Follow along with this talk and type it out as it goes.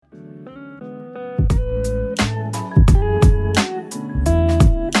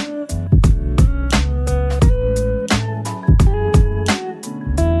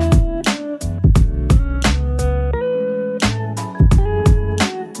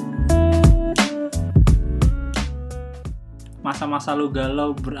masa-masa lu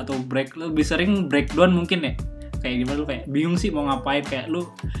galau atau break, lu lebih sering breakdown mungkin ya, kayak gimana, lu kayak bingung sih mau ngapain, kayak lu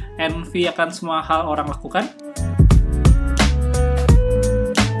envy akan semua hal orang lakukan.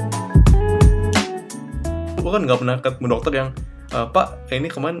 Gue kan nggak pernah ketemu dokter yang Pak,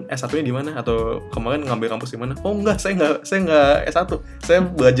 ini kemarin S1-nya di mana, atau kemarin ngambil kampus di mana? Oh enggak, saya nggak S1, saya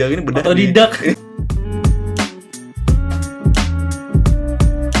belajar ini bedah Otodidak.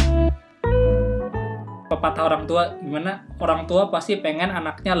 Pepatah orang tua, gimana orang tua pasti pengen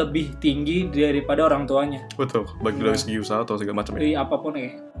anaknya lebih tinggi daripada orang tuanya. Betul, baik dari segi usaha atau segala macam Jadi apapun ya.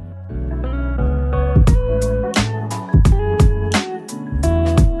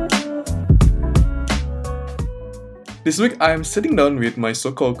 This week, I'm sitting down with my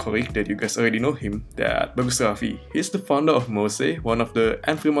so-called colleague that you guys already know him, that Bagus Raffi. He's the founder of Mose, one of the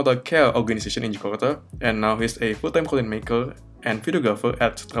environmental care organization in Jakarta, and now he's a full-time content maker and videographer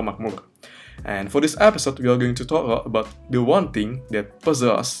at Citra Makmur. And for this episode, we are going to talk about the one thing that puzzles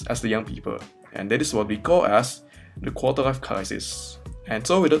us as the young people, and that is what we call as the quarter-life crisis. And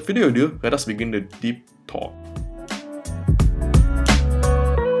so without further ado, let us begin the deep talk.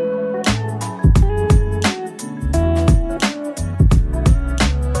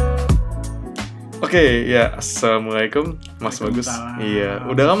 Oke, ya, assalamualaikum Mas Bagus. Iya,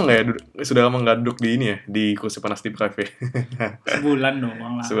 udah lama nggak ya? Sudah lama nggak duduk di ini ya, di kursi panas di cafe. Sebulan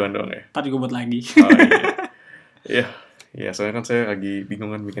doang lah. Sebulan doang ya. Ntar juga buat lagi. Oh, iya. Iya, soalnya kan saya lagi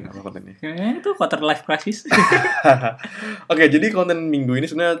bingung kan bikin apa kontennya. Kayaknya itu quarter life crisis. Oke, jadi konten minggu ini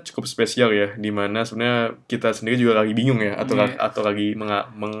sebenarnya cukup spesial ya, dimana sebenarnya kita sendiri juga lagi bingung ya, atau lagi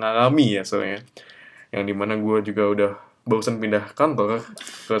mengalami ya soalnya, yang dimana gue juga udah barusan pindah kantor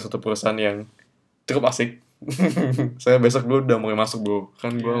ke satu perusahaan yang cukup asik. Saya besok dulu udah mulai masuk bro.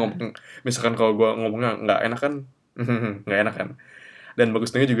 Kan gue ngomong, misalkan kalau gue ngomongnya nggak enak kan, nggak enak kan. Dan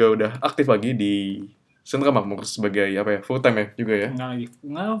Bagus sendiri juga udah aktif lagi di Sentra Makmur sebagai apa ya, full time ya juga ya.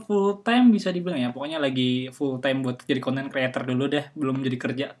 Nggak full time bisa dibilang ya. Pokoknya lagi full time buat jadi content creator dulu deh. Belum jadi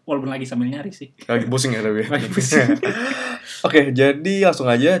kerja, walaupun lagi sambil nyari sih. Lagi pusing ya tapi. Lagi pusing. Oke, jadi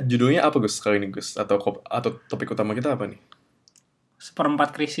langsung aja, judulnya apa Gus kali ini Gus? Atau topik utama kita apa nih?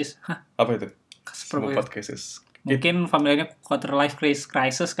 Seperempat krisis. Hah? Apa itu? Seperempat krisis. Mungkin familiarnya quarter life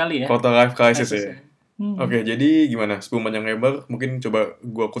crisis kali ya. Quarter life crisis ya. Hmm. Oke, jadi gimana? Sebelum panjang lebar, mungkin coba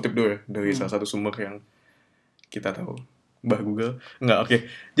gua kutip dulu ya dari salah satu sumber yang kita tahu, Mbah Google. Enggak, oke.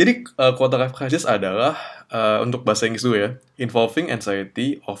 Jadi quarter life crisis adalah untuk bahasa Inggris dulu ya, involving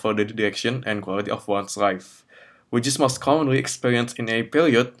anxiety over the direction and quality of one's life, which is most commonly experienced in a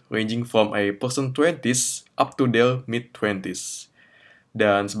period ranging from a person 20s up to their mid-20s.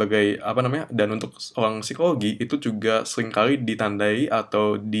 Dan sebagai dan untuk orang psikologi itu juga seringkali ditandai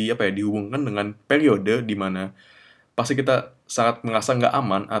atau dihubungkan dengan periode di mana pasti kita sangat merasa nggak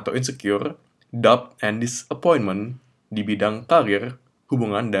aman atau insecure, doubt and disappointment di bidang karir,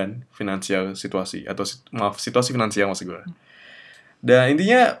 hubungan dan finansial situasi atau situasi finansial maksud gue. Dan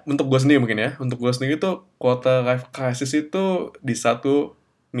intinya untuk gue sendiri mungkin ya, untuk gue sendiri tuh quarter life crisis itu di satu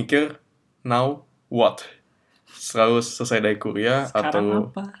mikir now what? Selalu selesai dari kuliah sekarang atau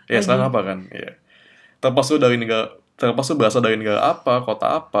apa? Sekarang apa kan ya, terlepas lu berasal dari negara apa,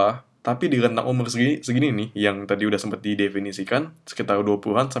 kota apa, tapi di rentang umur segini nih yang tadi udah sempat didefinisikan sekitar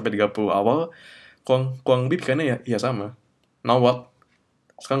 20-an sampai 30 awal, kurang lebih pikirannya ya sama, now what,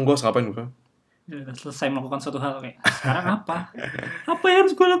 sekarang gue harus ngapain gue? Udah selesai melakukan suatu hal kayak sekarang apa yang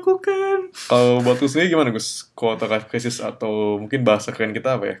harus gue lakukan? Kalau buat lu sendiri gimana Gus? Quarter life crisis atau mungkin bahasa keren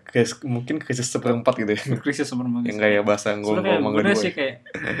kita apa ya? Mungkin krisis seperempat gitu ya. Krisis seperempat. Yang kayak bahasa ngomong gue sih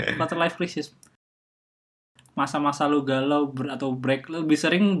kayak quarter life crisis. Masa-masa lu galau atau break, lu lebih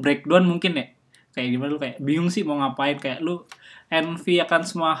sering breakdown mungkin ya. Kayak gimana, lu kayak bingung sih mau ngapain, kayak lu envy akan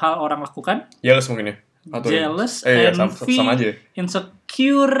semua hal orang lakukan. Jealous mungkin ya. Atau jealous, envy, sama aja.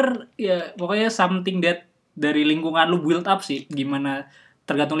 Insecure, ya pokoknya something that dari lingkungan lu build up sih. Gimana,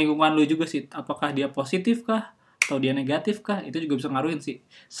 tergantung lingkungan lu juga sih. Apakah dia positif kah atau dia negatif kah, itu juga bisa ngaruhin sih.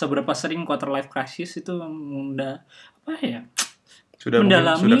 Seberapa sering quarter life crisis itu udah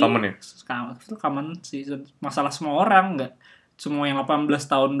mendalami. Sudah common ya? Itu common sih, masalah semua orang, nggak semua yang 18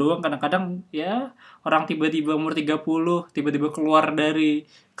 tahun doang. Kadang-kadang ya orang tiba-tiba umur 30 tiba-tiba keluar dari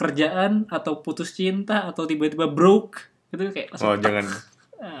kerjaan atau putus cinta atau tiba-tiba broke gitu, kayak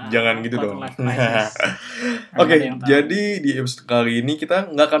jangan gitu dong. Oke, jadi di episode kali ini kita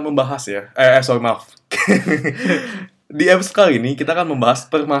nggak akan membahas ya. Maaf. Di episode kali ini kita akan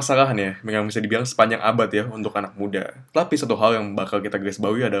membahas permasalahan ya yang bisa dibilang sepanjang abad ya untuk anak muda. Tapi satu hal yang bakal kita garis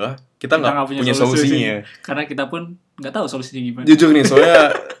bawahi adalah kita Kita nggak nggak punya solusinya. karena kita pun nggak tahu solusinya gimana. Jujur nih,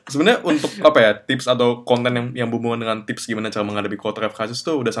 soalnya sebenarnya untuk apa ya, tips atau konten yang berhubungan dengan tips gimana cara menghadapi quarter life crisis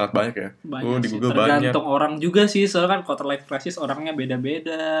tuh udah sangat banyak ya. Banyak Di sih, Google banyak. tergantung orang juga sih, soalnya kan quarter life crisis orangnya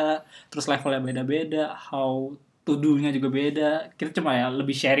beda-beda, terus levelnya beda-beda, how to do-nya juga beda. Kita cuma ya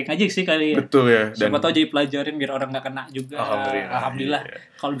lebih sharing aja sih kali ya. Betul ya. Siapa tahu jadi pelajarin biar orang nggak kena juga. Alhamdulillah. Iya.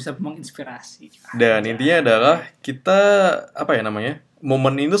 Kalau bisa menginspirasi. Dan intinya adalah kita apa ya namanya,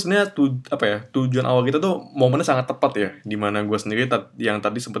 momen itu sebenarnya tujuan awal kita tuh momennya sangat tepat ya, dimana gue sendiri yang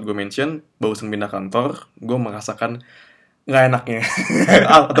tadi sempat gue mention barusan pindah kantor, gue merasakan nggak enaknya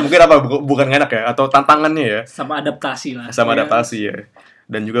atau mungkin bukan nggak enak ya, atau tantangannya ya, sama adaptasi lah. sama adaptasi ya.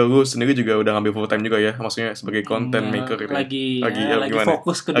 Dan juga gue sendiri juga udah ngambil full time juga ya, maksudnya sebagai content maker gitu. Lagi gimana?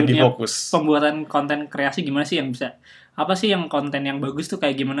 fokus ke Lagi dunia fokus. pembuatan konten kreasi. Gimana sih yang bisa, apa sih yang konten yang bagus tuh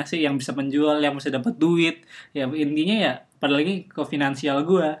kayak gimana sih yang bisa menjual, yang bisa dapat duit ya, intinya ya pada lagi ke finansial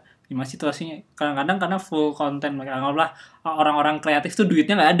gue gimana situasinya. Kadang-kadang karena full konten, anggaplah orang-orang kreatif tuh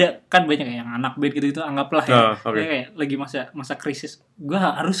duitnya nggak ada kan, banyak yang anak band gitu anggaplah ya. Kayak lagi masa krisis, gue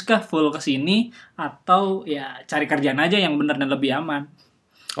haruskah full ke sini atau ya cari kerjaan aja yang benar dan lebih aman.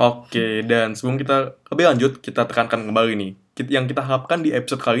 Oke, dan sebelum kita lebih lanjut, kita tekankan kembali nih. Yang kita harapkan di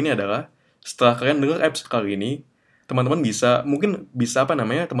episode kali ini adalah, setelah kalian dengar episode kali ini, teman-teman mungkin bisa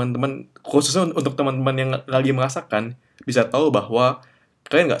teman-teman, khususnya untuk teman-teman yang lagi merasakan, bisa tahu bahwa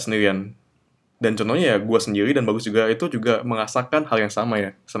kalian nggak sendirian. Dan contohnya ya, gue sendiri dan Bagus juga itu juga merasakan hal yang sama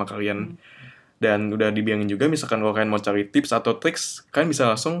ya, sama kalian. Dan udah dibilangin juga, misalkan kalau kalian mau cari tips atau triks, kalian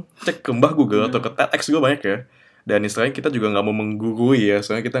bisa langsung cek ke Mbah Google atau ke TEDx juga banyak ya. Dan istilahnya kita juga nggak mau menggurui ya,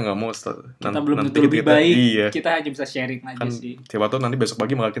 soalnya kita nggak mau kita belum tentu lebih baik, iya. Kita hanya bisa sharing aja Kan, sih. siapa tahu nanti besok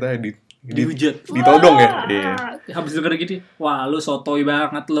pagi malah kita dihujat, ditodong ya. Iya. Habis denger gini, wah lu sotoy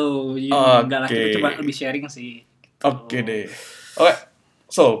banget lo. Enggak lah, kita coba lebih sharing sih. Oke deh. Oke,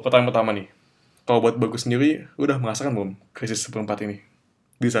 so pertama nih, kalau buat Bagus sendiri, udah merasakan belum krisis seperempat ini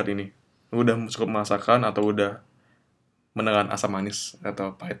di saat ini? Udah cukup merasakan atau udah menelan asam manis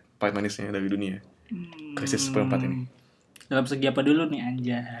atau pahit manisnya dari dunia krisis seperempat ini? Dalam segi apa dulu nih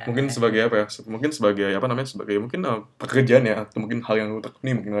anjay? Mungkin sebagai apa ya? Mungkin sebagai sebagai mungkin pekerjaan ya, atau mungkin hal yang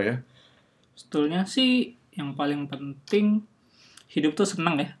teknis mungkin lah ya. Sebetulnya sih yang paling penting hidup tuh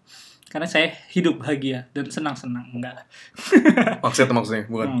senang ya. Karena saya hidup bahagia dan senang-senang. Enggak lah. Maksudnya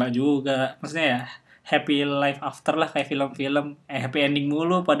bukan? Enggak juga. Maksudnya ya happy life after lah, kayak film-film. Happy ending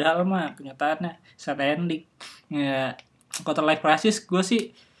mulu, padahal mah kenyataannya sad ending. Ya, quarter life crisis gue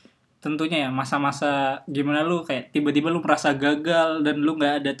sih tentunya ya masa-masa gimana lu kayak tiba-tiba lu merasa gagal dan lu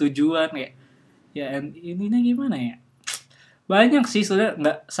nggak ada tujuan kayak ya, ininya gimana ya, banyak sih sebenarnya,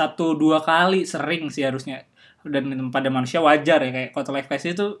 nggak 1-2 kali, sering sih harusnya. Dan pada manusia wajar ya, kayak quarter life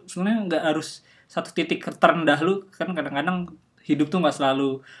crisis itu sebenarnya nggak harus satu titik terendah lu kan, kadang-kadang hidup tuh nggak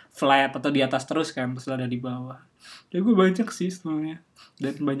selalu flat atau di atas terus kan, selalu ada di bawah. Ya gue banyak sih sebenarnya,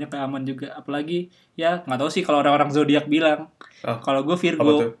 dan banyak keaman juga, apalagi ya nggak tahu sih kalau orang-orang zodiak bilang. Kalau gue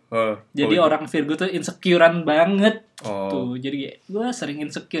Virgo, jadi orang Virgo tuh insecurean banget. Tuh, jadi gue sering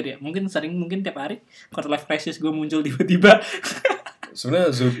insecure ya, mungkin tiap hari quarter life crisis gue muncul tiba-tiba. Sebenarnya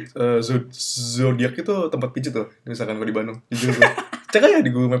zodiak itu tempat pijat tuh, misalkan gue di Bandung, jujur gue. Cek aja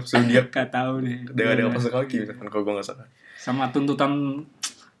di Google Maps zodiak. Gak tahu deh. Daerah apa sekali misalkan kalau gue nggak salah. Sama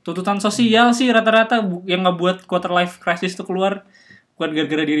tuntutan sosial sih rata-rata yang ngebuat quarter life crisis itu keluar, bukan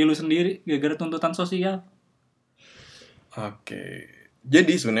gara-gara diri lu sendiri, gara-gara tuntutan sosial. Oke.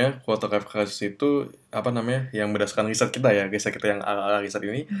 Jadi sebenarnya quarter life crisis itu yang berdasarkan riset kita yang ala riset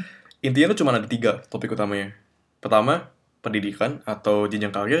ini, intinya tuh cuma ada 3 topik utamanya. Pertama, pendidikan atau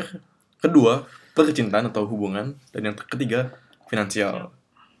jenjang karir. Kedua, percintaan atau hubungan. Dan yang ketiga, finansial.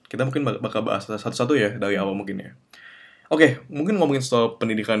 Kita mungkin bakal bahas satu-satu ya dari awal mungkin ya. Oke, mungkin ngomongin soal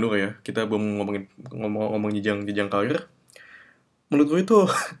pendidikan dulu ya. Kita belum ngomongin jenjang karir. Menurut gue itu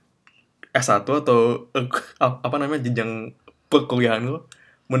S1 atau jenjang perkuliahan lo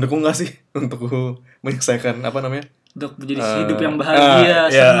mendukung gak sih untuk menyelesaikan untuk menjadi hidup yang bahagia,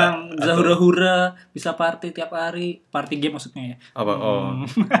 senang, bisa hura-hura, bisa party tiap hari, party game maksudnya ya.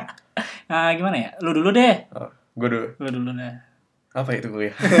 Nah, gimana ya? Lu dulu deh. Gue dulu. Lu dulu deh. Apa itu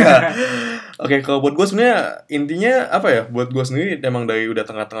kuliah? Oke, kalau buat gue sebenarnya intinya buat gue sendiri emang dari udah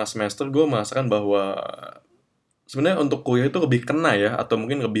tengah-tengah semester gue merasakan bahwa sebenarnya untuk kuliah itu lebih kena ya, atau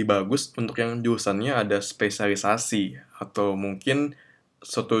mungkin lebih bagus untuk yang jurusannya ada spesialisasi atau mungkin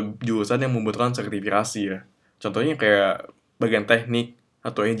suatu jurusan yang membutuhkan sertifikasi ya. Contohnya kayak bagian teknik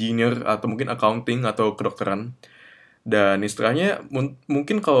atau engineer atau mungkin accounting atau kedokteran. Dan istilahnya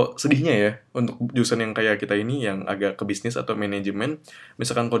mungkin kalau sedihnya ya untuk jurusan yang kayak kita ini yang agak ke bisnis atau manajemen,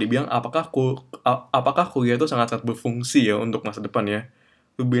 misalkan kalau dibilang apakah kuliah itu sangat berfungsi ya untuk masa depan ya?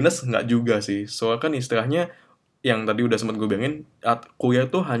 To be honest, nggak juga sih. Soalnya kan istilahnya yang tadi udah sempat gue bilangin, kuliah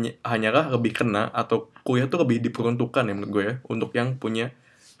tuh hanyalah lebih kena atau kuliah tuh lebih diperuntukkan ya menurut gue ya untuk yang punya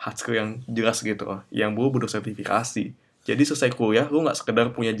hard skill yang jelas gitu loh, yang butuh sertifikasi. Jadi selesai kuliah, lu nggak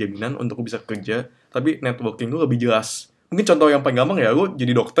sekedar punya jaminan untuk lu bisa kerja, tapi networking lu lebih jelas. Mungkin contoh yang paling gampang ya, lu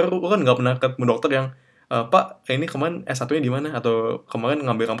jadi dokter, lu kan nggak pernah ketemu dokter yang, Pak, ini kemarin S1-nya di mana? Atau kemarin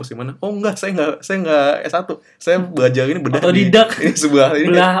ngambil kampus di mana? Oh enggak, saya nggak S1. Saya belajar ini bedah Otodidak. ini sebelah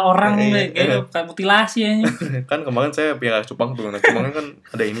ini. Belah orang Iya. kayak mutilasi aja. Kan kemarin saya piala cupang tuh, nah cupang kan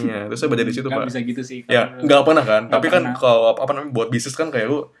ada ininya. Terus saya belajar di situ, Nggak Pak. bisa gitu sih. Ya, nggak pernah kan. Nggak Tapi pernah. kan kalau apa namanya buat bisnis kan kayak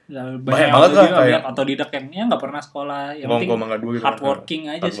lu Banyak banget lah juga kayak otodidak yang ya nggak pernah sekolah. Yang penting ngomong dulu gitu kan.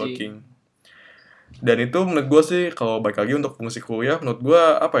 hardworking aja Hardworking. sih. Dan itu menurut gue sih kalau balik lagi untuk fungsi kuliah, menurut gue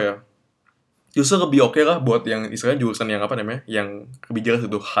apa ya, justru lebih oke lah buat yang istilahnya jurusan yang apa namanya, yang lebih jelas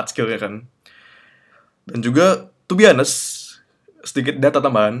itu hard skill ya kan. Dan juga to be honest, sedikit data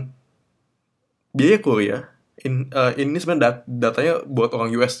tambahan, biaya kuliah ini sebenarnya datanya buat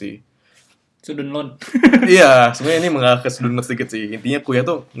orang US sih. Student loan. Iya, sebenarnya ini mengarah ke sudut sedikit sih. Intinya kuliah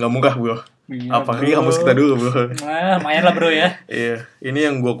tuh nggak murah bro. Iya, Apalagi bro. kampus kita dulu bro. Nah, lumayan lah bro ya. Iya, ini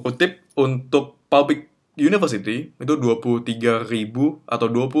yang gue kutip untuk public university itu 23.000 atau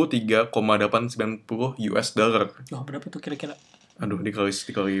 23,890 US dollar. Wah, berapa tuh kira-kira? Aduh, dikali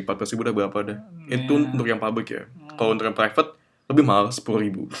 14.000 udah berapa dah? Itu Iya. untuk yang public ya. Kalau untuk yang private lebih mahal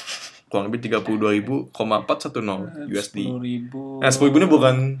 10.000. Kurang lebih 32.410 USD. 10.000. Nah, 10.000 ini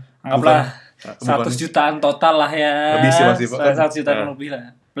bukan Anggaplah bukan 100 jutaan total lah ya. Lebih sih pasti, Pak. 100 jutaan Nah. lebih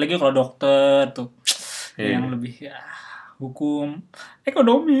lah. Apalagi kalau dokter tuh. Iya. Yang lebih ya hukum,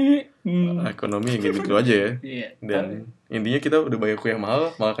 ekonomi. Ekonomi yang gitu aja ya. Iya. Dan intinya kita udah bayar kuliah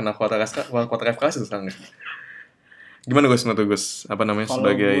mahal, malah kena kuota FKS sekarang. Gimana Gus menurut Gus? Apa namanya Kalau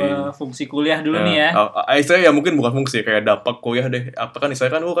sebagai gua fungsi kuliah dulu nih ya. Istilahnya ya mungkin bukan fungsi, kayak dampak kuliah deh. Apa kan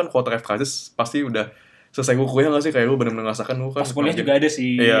istilahnya kan lu kan kuota FKS pasti udah selesai lu kuliah nggak sih, kayak lu benar-benar ngerasakan lu kan. Pas kuliah juga ada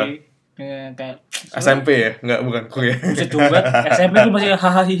sih. Iya. Kayak SMP ya? Nggak, bukan kuliah. bisa coba SMP gue masih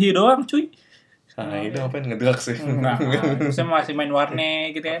hahaha hihi doang cuy. Nah, itu ngapain ngedrugs sih? Enggak, saya masih main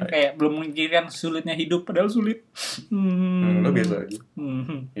warnet gitu kan, kayak belum memikirkan sulitnya hidup, padahal sulit. Lo biasa aja.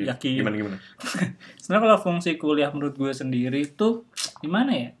 Yakin. Gimana? Sebenarnya kalau fungsi kuliah menurut gue sendiri itu gimana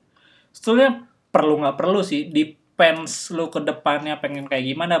ya? Sebetulnya perlu nggak perlu sih, depends lu ke depannya pengen kayak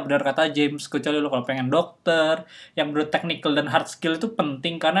gimana. Benar kata James, kecuali lu kalau pengen dokter, yang bener technical dan hard skill itu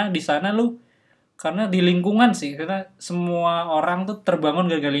penting karena di sana lu karena di lingkungan sih, karena semua orang tuh terbangun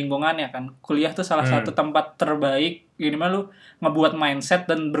gara-gara lingkungannya kan. Kuliah tuh salah satu tempat terbaik minimal lu ngebuat mindset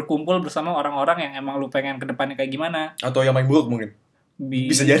dan berkumpul bersama orang-orang yang emang lu pengen ke depannya kayak gimana. Atau yang main buruk mungkin?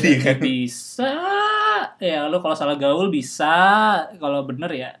 Bisa jadi kan? Bisa. Ya lu kalau salah gaul bisa, kalau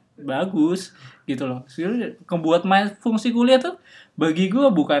bener ya bagus gitu loh. Sebenarnya ngebuat fungsi kuliah tuh bagi gue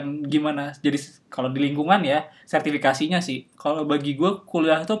bukan gimana jadi kalau di lingkungan ya sertifikasinya sih. Kalau bagi gue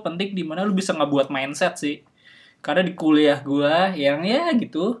kuliah tuh penting di mana lu bisa ngebuat mindset sih. Karena di kuliah gue yang ya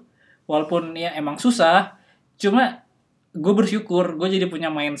gitu, walaupun ya emang susah, cuma gue bersyukur gue jadi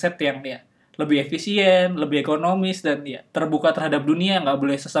punya mindset yang ya lebih efisien, lebih ekonomis dan ya terbuka terhadap dunia, nggak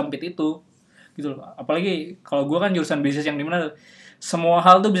boleh sesempit itu gitu loh. Apalagi kalau gue kan jurusan bisnis yang dimana semua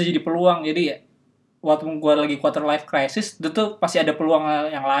hal tuh bisa jadi peluang. Jadi ya waktu gue lagi quarter life crisis itu tuh pasti ada peluang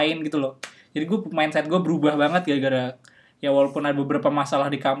yang lain gitu loh. Jadi gue mindset gue berubah banget gara-gara ya walaupun ada beberapa masalah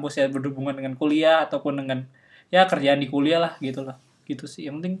di kampus ya berhubungan dengan kuliah ataupun dengan ya kerjaan di kuliah lah gitu loh. Gitu sih.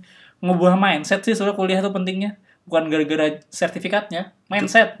 Yang penting ngubah mindset sih, soalnya kuliah tuh pentingnya bukan gara-gara sertifikatnya,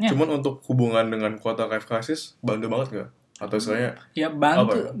 mindsetnya. Cuman untuk hubungan dengan kuota life crisis bantu banget nggak? Atau istilahnya Ya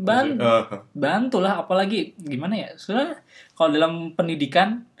bantu, apa ya? bantu lah, apalagi gimana ya? Soalnya kalau dalam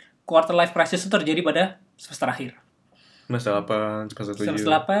pendidikan quarter life crisis itu terjadi pada semester akhir. Semester 8, semester 7. Semester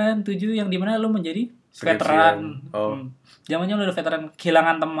 8, 7 yang dimana lu menjadi Skripsian. veteran. Oh. Zamannya lu udah veteran,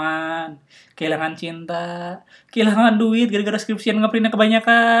 kehilangan teman, kehilangan cinta, kehilangan duit gara-gara skripsian ngeprintnya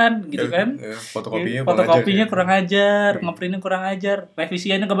kebanyakan, gitu kan? Fotokopinya kurang ajar, ngeprintnya kurang ajar,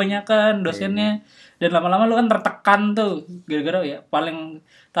 revisiannya kebanyakan, dosennya. Dan lama-lama lu kan tertekan tuh gara-gara ya paling.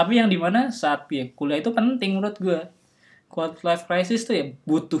 Tapi yang dimana saat ya kuliah itu penting menurut gue. Quarter life crisis tuh ya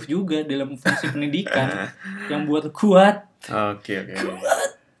butuh juga dalam fungsi pendidikan yang buat kuat. Oke.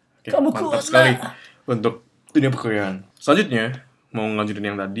 Kamu Mantap kuat sekali lah. untuk dunia pekerjaan. Selanjutnya mau ngelanjutin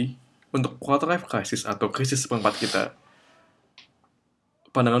yang tadi untuk quarter life crisis atau krisis seperempat kita.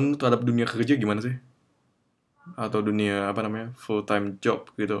 Pandangan lu terhadap dunia kerja gimana sih? Atau dunia full time job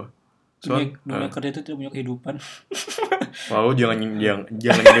gitu? Dunia kerja itu tidak punya kehidupan. Wow, jangan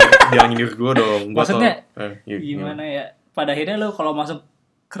nyindir gue dong. Maksudnya gimana ya? Pada akhirnya lo kalau masuk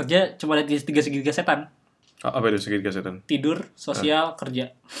kerja cuma ada tiga segitiga setan. Apa itu segitiga setan? Tidur, sosial,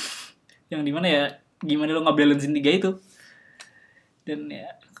 kerja. Yang dimana ya gimana lo nge-balancein tiga itu. Dan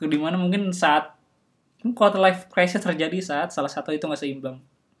ya dimana mungkin saat quarter life crisis terjadi saat salah satu itu nggak seimbang.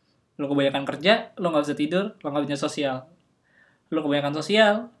 Lo kebanyakan kerja, lo nggak bisa tidur, lo nggak punya sosial. Lo kebanyakan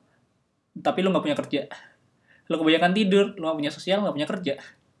sosial, tapi lo nggak punya kerja. Lo kebanyakan tidur, lo nggak punya sosial, nggak punya kerja.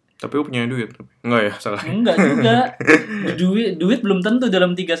 Tapi lo punya duit? Enggak ya, salah. Enggak juga. duit belum tentu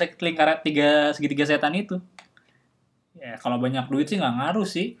dalam tiga segitiga setan itu. Ya kalau banyak duit sih nggak ngaruh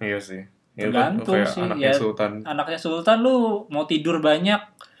sih. Iya sih. Tergantung sih. Anaknya sultan lu mau tidur banyak,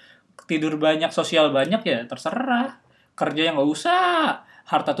 sosial banyak ya terserah. Kerja yang nggak usah.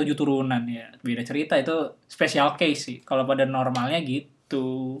 Harta 7 turunan ya beda cerita, itu special case sih. Kalau pada normalnya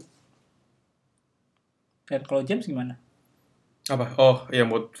gitu. Dan kalau James gimana? Apa? Oh, iya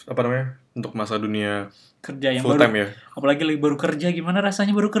buat apa namanya? Untuk masa dunia kerja yang full baru, time ya. Apalagi lagi baru kerja, gimana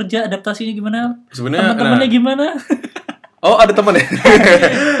rasanya baru kerja, adaptasinya gimana? Sebenarnya teman-temannya gimana? Oh, ada teman ya.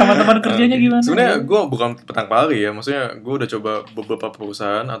 Teman-teman kerjanya gimana? Sebenarnya gue bukan petang pari ya, maksudnya gue udah coba beberapa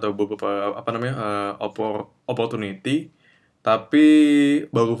perusahaan atau beberapa opportunity, tapi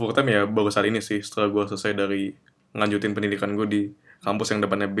baru full time ya baru saat ini sih, setelah gue selesai dari ngelanjutin pendidikan gue di kampus yang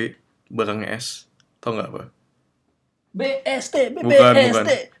depannya B, belakangnya S, tau nggak apa? BST. Bukan.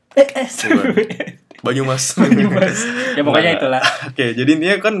 Banyumas. Ya pokoknya itulah. Oke, jadi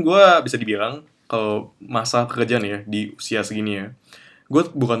intinya kan gue bisa dibilang kalau masa pekerjaan ya di usia segini ya, gue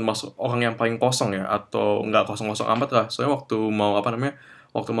bukan masuk orang yang paling kosong ya, atau nggak kosong-kosong amat lah. Soalnya waktu mau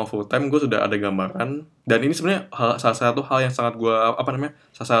full time gue sudah ada gambaran, dan ini sebenarnya salah satu hal yang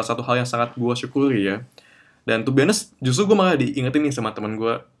sangat gue syukuri ya. Dan to be honest, justru gue malah diingetin nih sama teman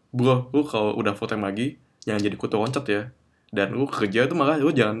gue, bro, lu kalau udah full time lagi jangan jadi kutu loncat ya, dan lu kerja itu malah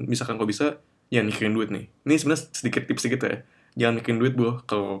lu jangan, misalkan kalau bisa jangan mikirin duit nih. Ini sebenarnya sedikit tips gitu ya, jangan mikirin duit bro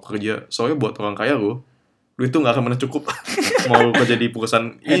kalau kerja, soalnya buat orang kaya lu duit tuh nggak akan pernah cukup. Mau kerja di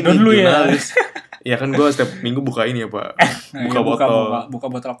perusahaan ini jurnalis ya kan, gue setiap minggu buka ini ya pak, buka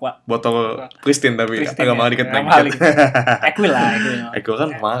botol Pristine, tapi nggak malah dikit naik Equil kan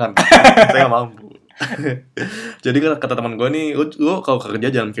mahal kan. Saya nggak mampu. Jadi kata teman gue nih, lu kalau kerja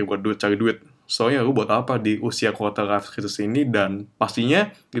jangan mikir buat duit, cari duit. Soalnya lu buat apa di usia quarter life crisis ini, dan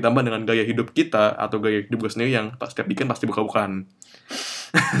pastinya ditambah dengan gaya hidup kita atau gaya hidup gue sendiri yang setiap weekend pasti buka-bukaan.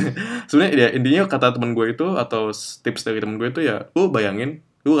 Sebenarnya ya intinya kata teman gue itu, atau tips dari teman gue itu ya, lu bayangin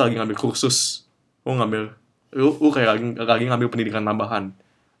lu lagi ngambil kursus, lu kayak lagi ngambil pendidikan tambahan,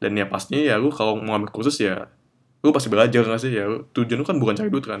 dan ya pastinya ya lu kalau mau ngambil kursus ya lu pasti belajar nggak sih ya, tujuan lu kan bukan cari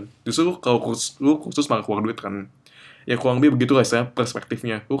duit kan, justru lu kalau kursus malah keluar duit kan. Ya kurang lebih begitu lah saya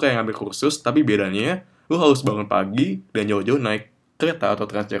perspektifnya. Lu kayak ngambil kursus, tapi bedanya lu harus bangun pagi dan jauh-jauh naik kereta atau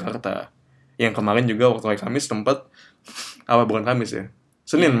Transjakarta. Yang kemarin juga waktu hari Kamis tempat bukan Kamis ya,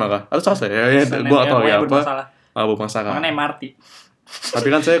 Senin malah atau Selasa ya, gue gak tau ya apa. Bermasalah. Mana MRT. Tapi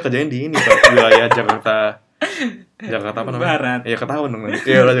kan saya kerjain di ini Pak, wilayah Jakarta apa namanya? Barat. Ya ketahuan dong.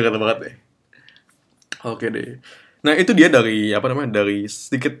 Iya lah, Jakarta Barat deh. Oke deh. Nah itu dia dari dari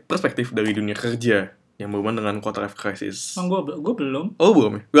sedikit perspektif dari dunia kerja yang berhubungan dengan quarter life crisis. Gue belum. Oh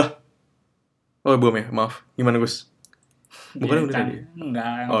belum ya? Wah. Oh belum ya, maaf. Gimana Gus? Bukan udah tadi?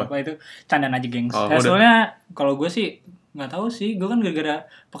 Enggak apa itu candaan aja gengs. Soalnya kalau gue sih nggak tahu sih, gue kan gara-gara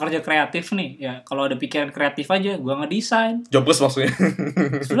pekerja kreatif nih ya, kalau ada pikiran kreatif aja gue ngedesain. Jobless maksudnya.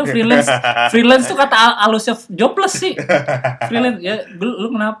 Sebenarnya freelance tuh kata alusnya jobless sih. Freelance ya, lu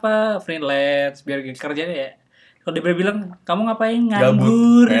kenapa freelance biar kerjanya ya, kalau dia bilang kamu ngapain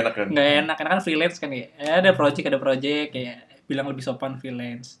nganggur, nggak enak kan freelance kan ya, ada project kayak bilang lebih sopan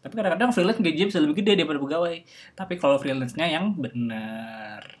freelance. Tapi kadang-kadang freelance gajinya bisa lebih gede daripada pegawai, tapi kalau freelance-nya yang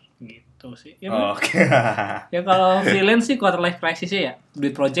benar gitu sih ya. Ya kalau freelance sih quarter life crisis ya,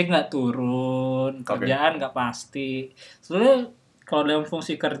 duit project nggak turun, kerjaan nggak pasti. Soalnya kalau dalam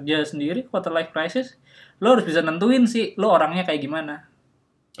fungsi kerja sendiri quarter life crisis, lo harus bisa nentuin sih lo orangnya kayak gimana.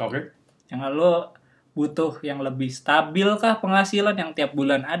 Yang lo butuh yang lebih stabil kah penghasilan yang tiap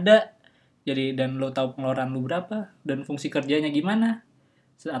bulan ada, jadi dan lo tahu pengeluaran lo berapa dan fungsi kerjanya gimana.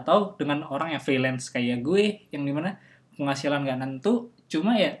 Atau dengan orang yang freelance kayak gue yang dimana penghasilan nggak nentu,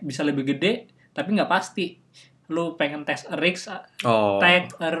 cuma ya bisa lebih gede tapi nggak pasti. Lu pengen take a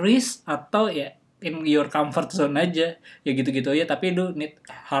risk atau ya in your comfort zone aja ya gitu-gitu aja, tapi lu need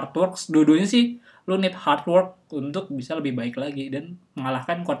hard work. Dua-duanya sih lu need hard work untuk bisa lebih baik lagi dan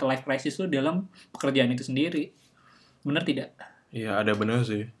mengalahkan quarter life crisis lu dalam pekerjaan itu sendiri. Bener tidak? Iya ada bener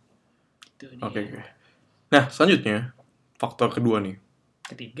sih. Oke. Nah selanjutnya faktor kedua nih,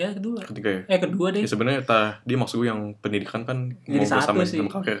 Ketiga ya. Kedua deh. Ya sebenarnya dia maksud gue yang pendidikan kan Jadi mau satu bersama sih.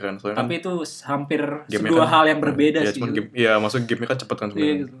 sama karir kan. Soalnya Tapi kan itu hampir game-nya dua kan, hal yang berbeda ya, sih. cuman game, ya maksud game-nya kan cepet kan Iya,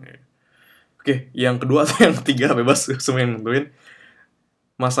 sebenarnya. gitu. Oke, yang kedua atau yang ketiga bebas semua yang nentuin.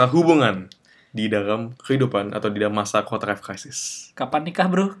 Masa hubungan di dalam kehidupan atau di dalam masa quarter life crisis. Kapan nikah,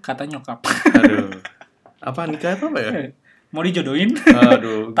 bro? Kata nyokap. Aduh. Apa nikah itu apa ya? Mau dijodohin?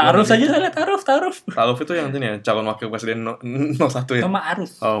 Aduh. Taruh saja saya taruh. Ta'aruf itu yang ini ya, calon wakil presiden 01 ya? Itu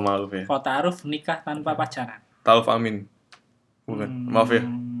Ma'ruf. Oh, Ma'ruf ya. Kalau ta'aruf nikah tanpa pacaran. Ta'aruf Amin. Bukan. Maaf ya.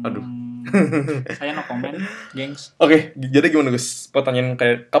 Aduh. Saya no comment, gengs. Oke, jadi gimana Gus? Pertanyaan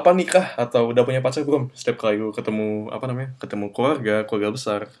kayak kapan nikah atau udah punya pacar belum? Setiap kali gue ketemu ketemu keluarga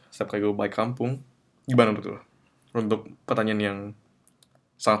besar, setiap kali gue balik kampung, gimana betul? Untuk pertanyaan yang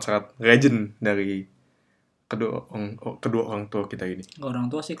sangat-sangat legend dari kedua orang tua kita ini. Orang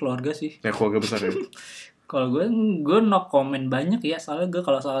tua sih, keluarga sih. Ya keluarga besar ya. Kalau gue no comment banyak ya, soalnya gue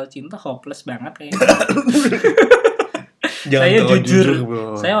kalau soal cinta hopeless banget kayaknya. Saya jujur,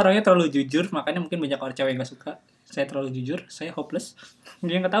 bro. Saya orangnya terlalu jujur, makanya mungkin banyak orang cewek yang gak suka. Saya terlalu jujur, saya hopeless.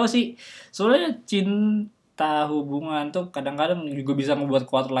 Dia nggak tahu sih. Soalnya cinta hubungan tuh kadang-kadang juga bisa membuat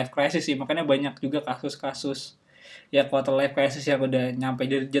quarter life crisis sih. Makanya banyak juga kasus-kasus ya quarter life crisis yang udah nyampe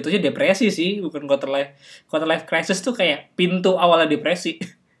jatuhnya depresi sih, bukan quarter life crisis tuh kayak pintu awalnya depresi.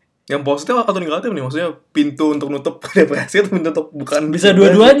 Yang positif atau negatif nih? Maksudnya pintu untuk nutup depresi atau pintu untuk bukan? Bisa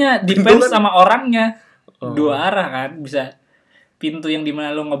dua-duanya, depends sama orangnya. Oh. Dua arah kan, bisa pintu yang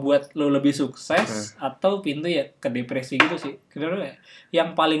dimana lo ngebuat lo lebih sukses atau pintu ya ke depresi gitu sih. Kenapa ya? Yang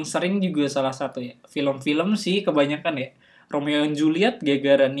paling sering juga salah satu ya film-film sih kebanyakan ya Romeo and Juliet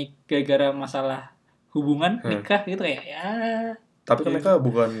gara-gara masalah hubungan nikah gitu kayak ya. Tapi kan mereka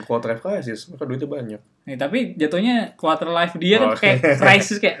bukan quarter life crisis, mereka duitnya banyak. Nih, tapi jatuhnya quarter life dia kan kayak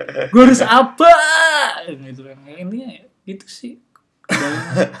crisis kayak gue harus apa gitu kan. Intinya gitu sih.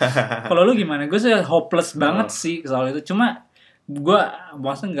 Kalau lu gimana? Gue sih hopeless banget sih soal itu. Cuma gue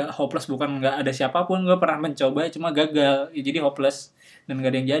maksudnya nggak hopeless bukan nggak ada siapapun. Gue pernah mencoba cuma gagal. Ya, jadi hopeless dan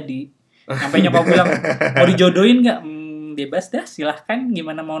gak ada yang jadi. Sampai nyokap bilang mau dijodohin nggak? Bebas dah, silahkan.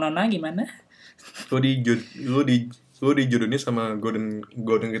 Gimana mau nona gimana? Lu dijodohin sama golden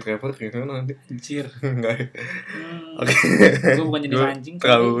retriever kayak mana nanti? Anjir. Enggak. Oke. Gue bukan jenis anjing.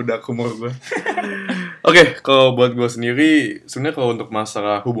 Terlalu udah umur gue. Oke, kalau buat gue sendiri, sebenarnya kalau untuk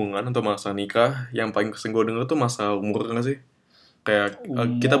masalah hubungan atau masalah nikah, yang paling sering gue denger tuh masalah umur nggak sih? Kayak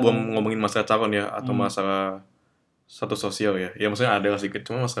kita belum ngomongin masalah calon ya, atau masalah status sosial ya. Ya maksudnya ada sedikit,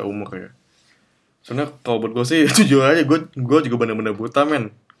 cuma masalah umur ya. Sebenarnya kalau buat gue sih, jujur aja, gue juga bener-bener buta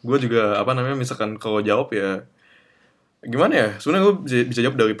men. Gue juga misalkan kalau jawab ya gimana ya, sebenarnya gue bisa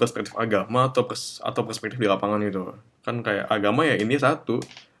jawab dari perspektif agama atau perspektif di lapangan gitu kan. Kayak agama ya ini satu,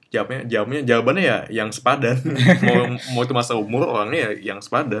 jawabannya ya yang sepadan. mau itu masa umur orangnya ya yang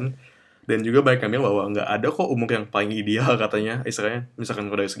sepadan. Dan juga banyak yang bilang bahwa nggak ada kok umur yang paling ideal katanya, istilahnya misalkan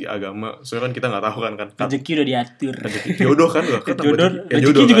kalau dari segi agama, soalnya kan kita nggak tahu kan rezeki udah diatur, jodoh kan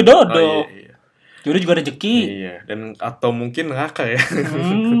rezeki juga dodo. Jodoh juga rezeki. Iya, dan atau mungkin neraka ya.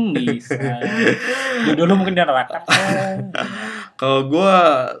 Bisa. Jodoh lu mungkin di neraka. Kalau gue,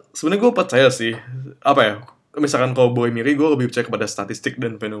 sebenarnya gue percaya sih, apa ya? Misalkan kalau boy miri, gue lebih percaya kepada statistik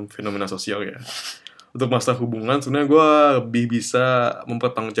dan fenomena sosial ya. Untuk masalah hubungan, sebenarnya gue lebih bisa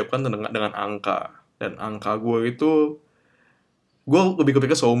mempertanggungjawabkan dengan angka. Dan angka gue itu, gue lebih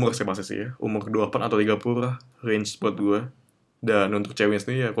kepikir soal umur sih pasti sih ya. Umur 28 atau 30 lah, range buat gue. Dan untuk cewek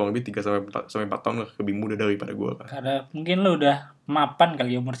sendiri ya kurang lebih 3-4 tahun lah lebih muda daripada gue kan. Karena mungkin lo udah mapan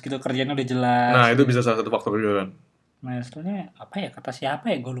kali umur segitu, kerjanya udah jelas. Nah itu bisa salah satu faktor juga kan. Nah sebenarnya apa ya, kata siapa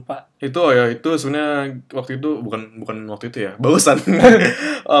ya, gue lupa. Itu itu sebenarnya waktu itu bukan waktu itu ya, barusan.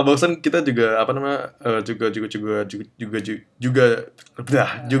 Barusan kita juga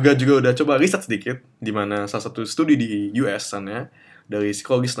juga udah coba riset sedikit di mana salah satu studi di US sana dari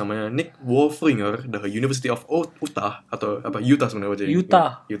psikologis namanya Nick Wolfringer dari University of Utah atau Utah sebenarnya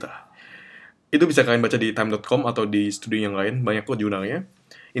Utah. Itu bisa kalian baca di time.com atau di studi yang lain, banyak kok jurnalnya.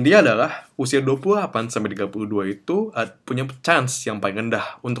 Intinya adalah usia 28 sampai 32 itu punya chance yang paling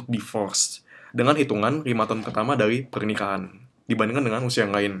rendah untuk divorce dengan hitungan 5 tahun pertama dari pernikahan dibandingkan dengan usia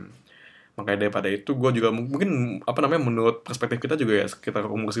yang lain. Makanya daripada itu gue juga mungkin menurut perspektif kita juga ya sekitar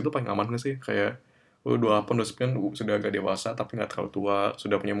umur segitu paling aman gak sih? Kayak 28-29 sudah agak dewasa tapi nggak terlalu tua,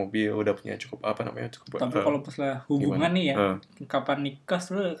 sudah punya mobil, udah punya cukup Tapi kalau masalah hubungan gimana? Nih ya, kapan nikah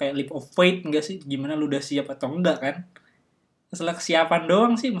tuh kayak leap of faith nggak sih? Gimana lu udah siap atau enggak kan? Masalah kesiapan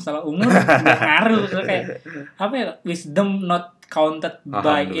doang sih, masalah umur nggak ngaruh. Kayak apa ya, wisdom not counted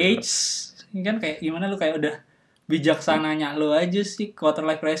by age, kan kayak gimana lu kayak udah bijaksananya lu aja sih quarter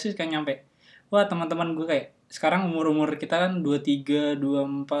life crisis kan nyampe wah teman-teman gue kayak sekarang umur kita kan 23,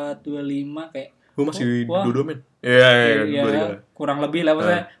 24, 25 kayak Gue masih wah, dua men. Iya, ya 23. kurang lebih lah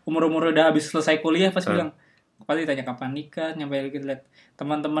maksudnya umur udah habis selesai kuliah pasti bilang pasti tanya kapan nikah, nyampe kita lihat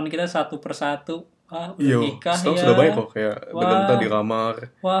teman-teman kita satu persatu, wah udah Iya, nikah sekarang ya, sudah banyak kok kayak wah, bergenta di kamar.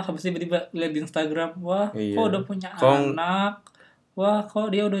 wah habis tiba-tiba lihat di Instagram, wah Iya. kok udah punya anak, wah kok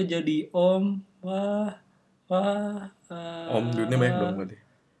dia udah jadi om, wah Om duitnya banyak dong berarti.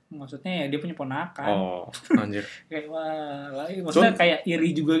 maksudnya ya dia punya ponakan. Oh, anjir. Kayak wah lagi maksudnya kayak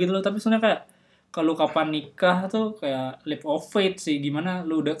iri juga gitu loh, tapi sebenarnya kayak kalau kapan nikah tuh kayak leap of faith sih, gimana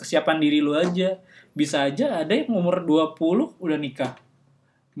lu udah kesiapan diri lu aja. Bisa aja ada yang umur 20 udah nikah.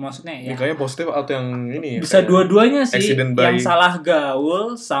 Maksudnya ya Nikahnya positif atau yang ini ya? bisa dua-duanya sih, accident yang by- salah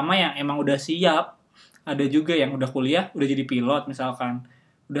gaul sama yang emang udah siap. Ada juga yang udah kuliah, udah jadi pilot misalkan,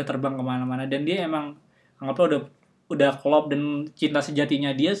 udah terbang kemana-mana dan dia emang anggaplah udah klop dan cinta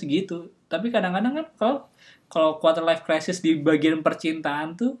sejatinya dia segitu. Tapi kadang-kadang kan kalau quarter life crisis di bagian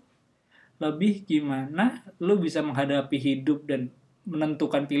percintaan tuh lebih gimana lu bisa menghadapi hidup dan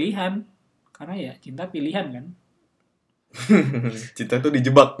menentukan pilihan, karena ya cinta pilihan kan. Cinta tuh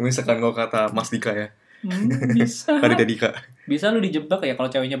dijebak, misalkan kalau kata Mas Dika ya. Bisa Raditya Dika. bisa lu dijebak ya, kalau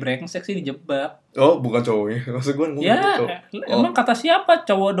ceweknya brengsek sih dijebak Oh, bukan cowoknya. Maksud gue ngomong ya. cowok. Emang kata siapa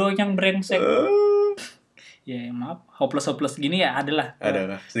cowok doang yang brengsek? Eh, Ya maaf, hopeless gini ya adalah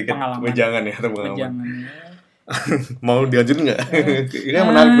ada lah sedikit pengalaman. wejangan ya atau pengalaman. Jangan ya. Mau dilanjutin nggak? Ini kan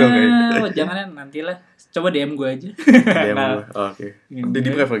menarik dong kayak. Jangan nantilah. Coba DM gue aja. DM Nah, gue. Oh, oke. Di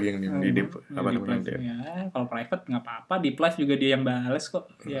private lagi yang di deep apa di namanya private, dia? ya, kalau private nggak apa-apa, di live juga dia yang bales kok.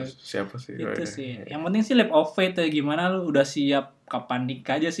 Ya Siapa sih? Oh, itu iya. sih. Yang penting sih leap of faith ya, gimana lu udah siap kapan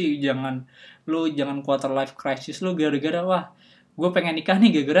nikah aja sih, jangan quarter life crisis lu gara-gara wah gue pengen nikah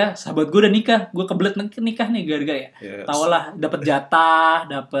nih gara-gara sahabat gue udah nikah, gue kebelet nikah nih gara-gara ya. Yes. Tau lah, dapat jatah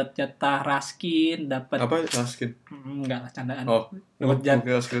raskin, dapat Apa Raskin? enggak lah candaan. Oh, Dapat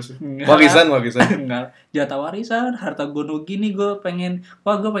oke, Raskin. Enggak. Warisan. Enggak, jatah warisan, harta gono gini gue pengen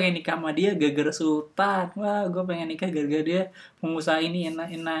nikah sama dia gara-gara sultan. Wah, gue pengen nikah gara-gara dia pengusaha ini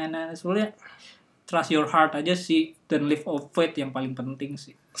enak. Sebenarnya trust your heart aja sih dan live of faith yang paling penting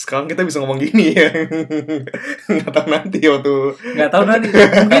sih. Sekarang kita bisa ngomong gini ya. Nggak tahu nanti waktu. Nggak tahu nanti.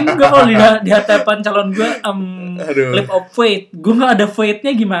 Mungkin gue kalau di hadapan calon gue Aduh. live of faith, gue nggak ada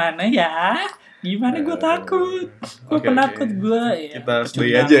faith-nya gimana ya? Gimana gue takut. Gue Oke, penakut oke. gue. Kita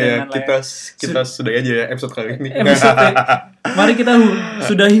sudahi aja ya. Kita sudahi aja ya episode kali ini. Mari kita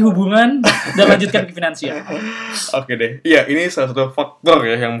sudahi hubungan dan lanjutkan ke finansial. Oke deh. Iya, ini salah satu faktor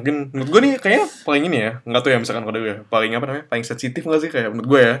ya yang mungkin menurut gue nih kayaknya paling ini ya. Nggak tahu ya misalkan kode gue. Paling apa namanya? Paling sensitif nggak sih kayak menurut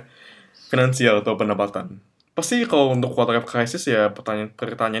gue ya. Finansial atau pendapatan. Pasti kalau untuk quarter life crisis ya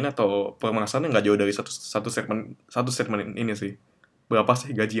pertanyaannya atau permasalahannya nggak jauh dari satu statement ini sih. Berapa sih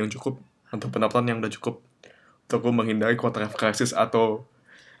gaji yang cukup untuk pendapatan yang udah cukup untuk gue menghindari quarter life crisis atau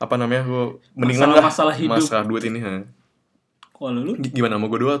apa namanya gue mendingan Masalah hidup. masalah duit ini. Kalau lu Gimana mau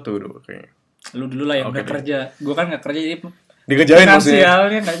gue dua tuh kayaknya. lu dulu lah yang udah Oke. kerja. Gue kan nggak kerja jadi Dikerjain maksudnya.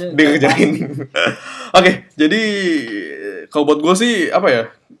 finansialnya nggak ada. Dikerjain. Oke, jadi kalau buat gue sih apa ya?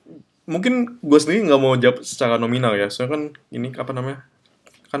 Mungkin gue sendiri nggak mau jawab secara nominal ya. Soalnya kan ini apa namanya?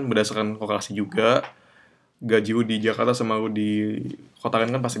 Kan berdasarkan korelasi juga. Gaji lu di Jakarta sama lu di kota kan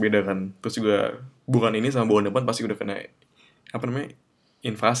pasti beda kan. Terus juga bulan ini sama bulan depan pasti udah kena apa namanya?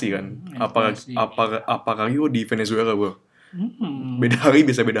 Inflasi kan. Inflasi. Apalagi lu di Venezuela bro. Beda hari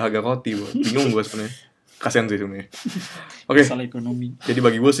bisa beda harga roti bro. Bingung gue sebenarnya. Kasian sih sebenarnya. Oke. Masalah ekonomi. Jadi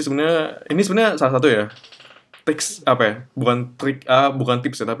bagi gue sih sebenarnya ini sebenarnya salah satu ya tips apa ya, bukan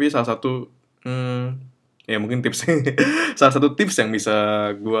tips ya, tapi salah satu ya mungkin tips salah satu tips yang bisa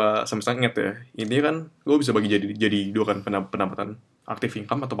gue sampai ingat ya. Ini kan gue bisa bagi jadi dua kan pendapatan active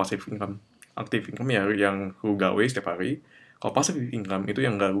income atau passive income. Active income ya yang gue gawe setiap hari. Kalau passive income itu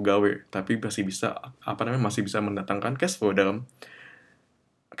yang gak gue gawe tapi masih bisa masih bisa mendatangkan cash flow dalam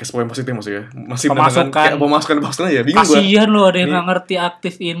cash flow yang positif maksudnya. Masih mendatangkan pemasukan ya. Bingung gue. Kasihan lo ada yang nggak ngerti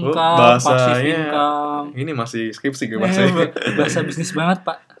active income, passive income. Ini masih skripsi gue bahasanya. Bahasa bisnis banget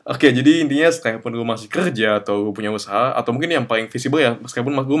pak. Oke, jadi intinya sekalipun gue masih kerja atau gue punya usaha atau mungkin yang paling visible ya,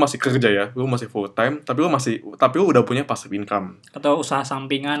 meskipun gue masih kerja ya, gue masih full time, tapi lu udah punya passive income. Atau usaha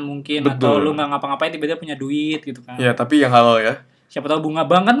sampingan mungkin. Betul. Atau lu nggak ngapa-ngapain tiba-tiba punya duit gitu kan. Ya, tapi yang halal ya. Siapa tahu bunga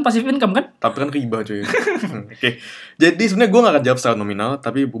bank kan passive income kan? Tapi kan riba cuy. Oke. Jadi sebenarnya gue gak akan jawab secara nominal,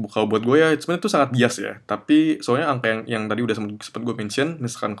 tapi kalau buat gue ya sebenarnya itu sangat bias ya. Tapi soalnya angka yang tadi udah sempat gue mention,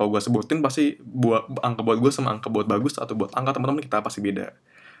 misalkan kalau gue sebutin pasti angka buat gue sama angka buat bagus atau buat angka teman-teman kita pasti beda.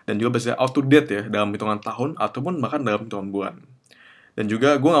 Dan juga bisa out to date ya dalam hitungan tahun ataupun bahkan dalam hitungan bulan. Dan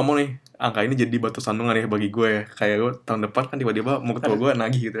juga gue gak mau nih angka ini jadi batu sandungan ya bagi gue ya. Kayak gue tahun depan kan tiba-tiba mau ketua gue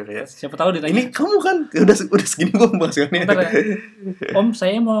nagih gitu kayak. Siapa tahu ditanya. Ini kamu kan udah segini gue penghasilannya. Bentar ya. Om,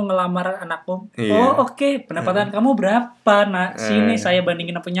 saya mau ngelamar anak om. Iya. Oh oke, pendapatan kamu berapa nak? Sini saya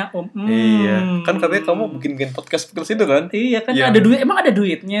bandingin punya om. Iya. Kan katanya kamu bikin podcast itu kan? Iya kan, Yang- ada duit, emang ada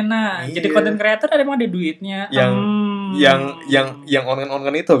duitnya nah. Iya. Jadi content creator emang ada duitnya. Yang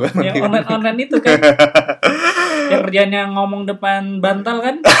online itu kan? Yang online itu kan. Yang kerjanya ngomong depan bantal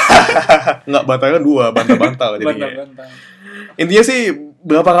kan? Nggak, bantal kan 2, bantal jadinya. Bantal. Intinya sih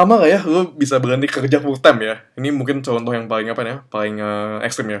berapa lama gak ya lu bisa berhenti kerja full time ya? Ini mungkin contoh yang paling paling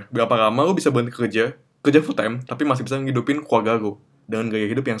ekstrim ya. Berapa lama lu bisa berhenti kerja full time tapi masih bisa ngidupin keluarga lu dengan gaya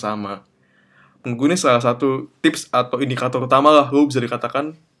hidup yang sama? Menurut gue ini salah satu tips atau indikator utama lah lu bisa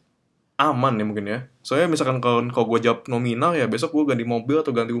dikatakan aman ya mungkin ya. Soalnya misalkan kalau gue jawab nominal ya besok gue ganti mobil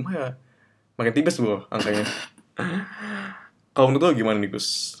atau ganti rumah ya makin tipis bro angkanya. Kalau menurut lo gimana nih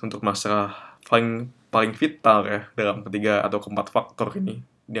Gus untuk masalah paling vital ya dalam ketiga atau keempat faktor ini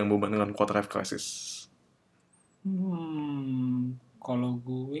yang berhubungan dengan quarter life crisis? Kalau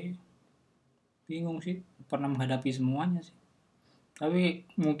gue bingung sih, pernah menghadapi semuanya sih. Tapi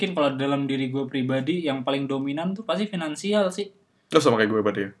mungkin kalau dalam diri gue pribadi yang paling dominan tuh pasti finansial sih. Lo sama kayak gue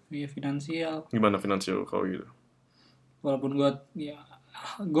berarti ya? Iya, finansial. Gimana finansial kalau gitu? Walaupun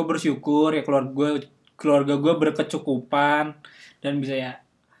gue bersyukur ya keluarga gue berkecukupan dan bisa ya,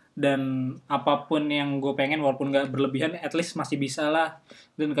 dan apapun yang gue pengen walaupun gak berlebihan at least masih bisa lah.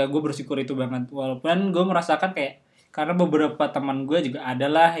 Dan kayak gue bersyukur itu banget. Walaupun gue merasakan kayak, karena beberapa teman gue juga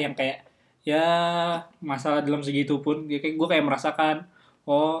adalah yang kayak ya masalah dalam segitu pun gue kayak merasakan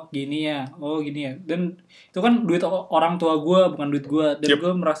oh gini ya. Dan itu kan duit orang tua gue, bukan duit gue. Dan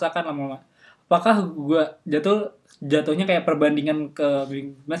gue merasakan lama-lama apakah gue jatuhnya kayak perbandingan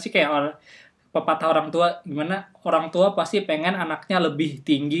masih kayak pepatah orang tua, gimana orang tua pasti pengen anaknya lebih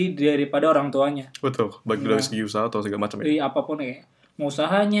tinggi daripada orang tuanya. Betul, baik dari segi usaha atau segala macam ya. Jadi apapun kayak mau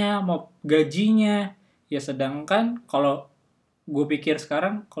usahanya, mau gajinya, ya sedangkan kalau gue pikir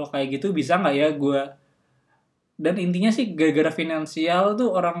sekarang kalau kayak gitu bisa nggak ya gue. Dan intinya sih gara-gara finansial tuh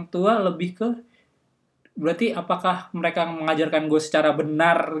orang tua lebih ke berarti apakah mereka mengajarkan gue secara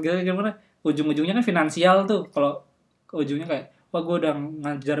benar gitu, gimana ujung-ujungnya kan finansial tuh. Kalau ujungnya kayak wah gue udah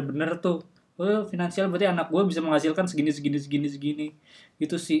ngajar bener tuh, oh finansial berarti anak gue bisa menghasilkan segini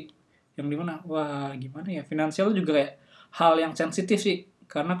gitu sih. Yang dimana wah gimana ya, finansial juga kayak hal yang sensitif sih,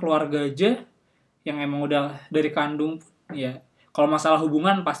 karena keluarga aja yang emang udah dari kandung ya, kalau masalah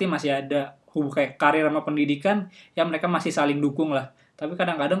hubungan pasti masih ada kayak karir sama pendidikan ya, mereka masih saling dukung lah. Tapi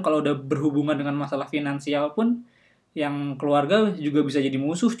kadang-kadang kalau udah berhubungan dengan masalah finansial pun yang keluarga juga bisa jadi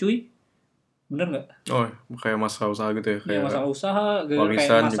musuh cuy. Bener nggak? Oh, kayak masalah usaha gitu ya? Kayak masalah usaha, warisan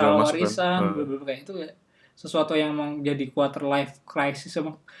kayak masalah juga warisan, kayak itu ya. Sesuatu yang emang jadi quarter life crisis,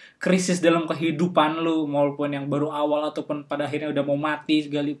 emang krisis dalam kehidupan lu, maupun yang baru awal ataupun pada akhirnya udah mau mati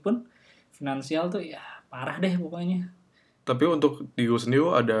sekalipun, finansial tuh ya parah deh pokoknya. Tapi untuk di gue sendiri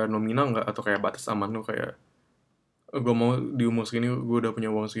ada nominal nggak atau kayak batas aman lu kayak gue mau di umur segini gue udah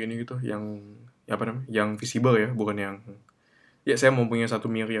punya uang segini gitu, yang yang visible ya, bukan yang ya saya mau punya 1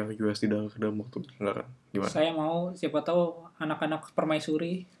 miliar USD dalam waktu, enggak kan? Gimana? Saya mau, siapa tahu anak-anak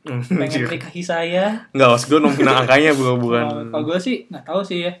permaisuri pengen nikahi saya. Enggak, maksud gue nominal angkanya bukan. Kalau gue sih nggak tahu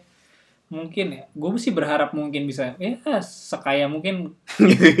sih ya. Mungkin ya, gue sih berharap mungkin bisa ya sekaya mungkin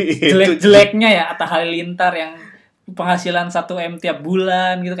jelek-jeleknya ya Atta Halilintar yang penghasilan 1M tiap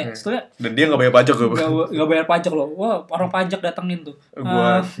bulan gitu kayak. Dan dia nggak bayar pajak loh. Nggak bayar pajak loh. Wah, orang pajak datengin tuh.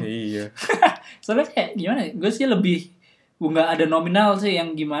 Iya. Soalnya kayak gimana? Gue sih lebih nggak ada nominal sih,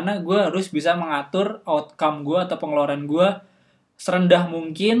 yang gimana gue harus bisa mengatur outcome gue atau pengeluaran gue serendah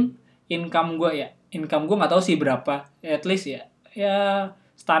mungkin. Income gue nggak tahu sih berapa, at least ya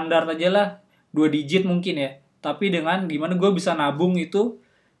standar aja lah 2 digit mungkin ya, tapi dengan gimana gue bisa nabung itu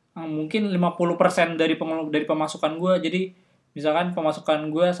mungkin 50% dari pemasukan gue. Jadi misalkan pemasukan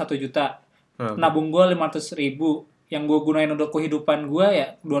gue 1 juta, nabung gue 500.000, yang gue gunain untuk kehidupan gue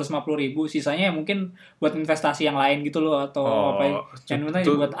ya 250.000, sisanya ya mungkin buat investasi yang lain gitu loh, atau apa yang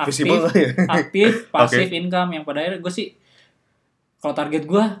penting buat aktif pasif income, yang pada akhirnya gue sih kalau target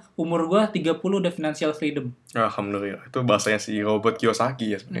gue umur gue 30 udah financial freedom. Alhamdulillah, itu bahasanya si Robert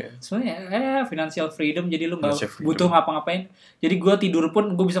Kiyosaki ya sebenarnya. Sebenarnya financial freedom, jadi lu nggak butuh ngapa-ngapain. Jadi gue tidur pun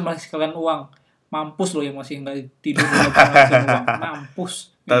gue bisa menghasilkan uang. Mampus lo yang masih nggak tidur nggak menghasilkan uang. Mampus.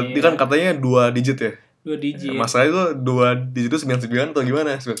 Tadi kan katanya 2 digit ya. 2 digit. Masalahnya itu 2 digit itu 99 atau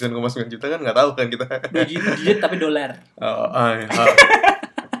gimana? 99,9 juta kan nggak tahu kan kita. 2 digit tapi dolar.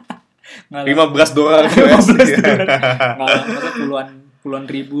 15 dolar. 15 dolar. Nggak, maksudnya puluhan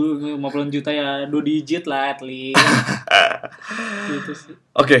ribu, 50 juta ya 2 digit lah at least. Gitu sih.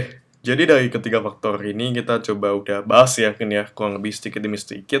 Oke, jadi dari ketiga faktor ini kita coba udah bahas ya, kan ya, kurang lebih sedikit demi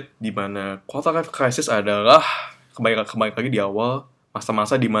sedikit, di mana quarter life crisis adalah kembali lagi di awal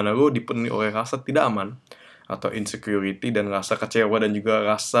masa-masa di mana lo dipenuhi oleh rasa tidak aman atau insecurity dan rasa kecewa dan juga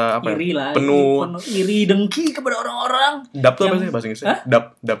rasa apa Iri lah, penuh iri dengki kepada orang-orang. dap tuh apa yang- sih bahasa Inggrisnya? Hah? Dap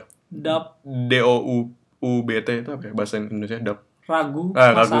Dap, DOUUBT itu apa ya bahasa Indonesia? Dap ragu,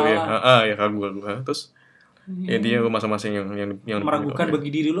 ragu ya. masalah. Ya ragu. Terus ya, intinya lo masa-masa yang Meragukan oke. bagi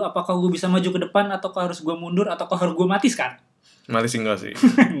diri lu, apakah gue bisa maju ke depan ataukah harus gue mundur ataukah harus gue mati sekarang? Mati single sih.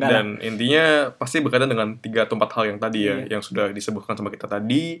 Enggak Dan intinya pasti berkaitan dengan 3 atau 4 hal yang tadi ya, Iya. yang sudah disebutkan sama kita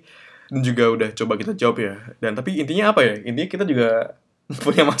tadi dan juga udah coba kita jawab ya. Dan tapi intinya apa ya? Intinya kita juga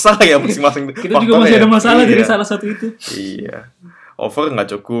punya masalah ya masing-masing. Kita juga masih ada masalah dari salah satu itu. Iya. Over nggak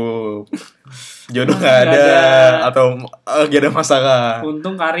cukup, jodoh nggak Nggak ada, ada. atau lagi ada masalah.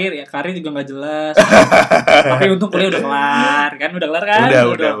 Untung karir juga nggak jelas. Tapi untung kuliah udah kelar kan?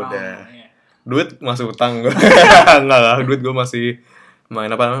 Udah. Ya. Duit masih utang gue. Enggak lah, duit gue masih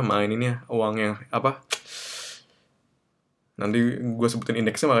main ini ya, uang yang apa? Nanti gue sebutin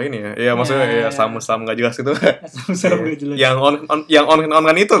indeksnya malah ini ya. Ya maksudnya ya saham nggak jelas itu. Serem gak jelas. yang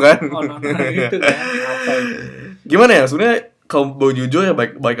on itu kan. Itu kan. Apa itu? Gimana ya sebenarnya kalau mau jujur ya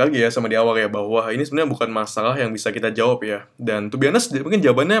baik lagi ya sama di awal ya, bahwa ini sebenarnya bukan masalah yang bisa kita jawab ya. Dan to be honest mungkin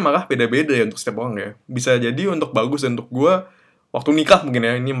jawabannya malah beda-beda ya untuk setiap orang ya. Bisa jadi untuk bagus dan untuk gue waktu nikah mungkin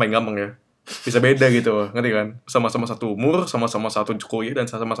ya, ini paling gampang ya. Bisa beda gitu, ngerti kan? Sama-sama satu umur, sama-sama satu kuliah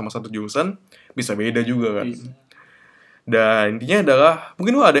dan sama-sama satu jurusan, bisa beda juga kan. Bisa. Dan intinya adalah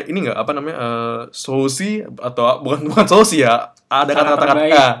mungkin lu ada ini nggak apa namanya solusi atau bukan solusi ya, ada Saran kata-kata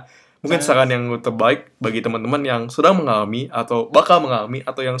terbaik. mungkin saran yang terbaik bagi teman-teman yang sedang mengalami atau bakal mengalami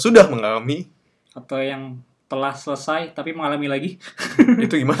atau yang sudah mengalami. Atau yang telah selesai tapi mengalami lagi.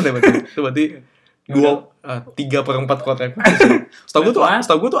 Itu gimana berarti? Itu berarti 3/4 quarter life crisis. Setahu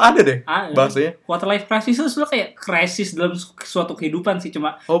gue tuh ada deh bahasanya. Quarter life crisis itu sebenarnya kayak krisis dalam suatu kehidupan sih,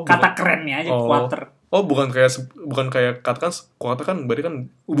 cuma Oh, kata kerennya aja quarter. Oh, bukan kayak katakan quarter kan berarti kan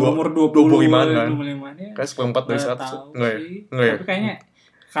Umur 25 kan. 25 ya. Kayak 1/4 dari 100. Enggak ya? Tapi kayaknya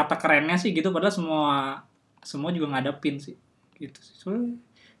kata kerennya sih gitu, padahal semua juga ngadepin sih. Gitu sih. Soalnya,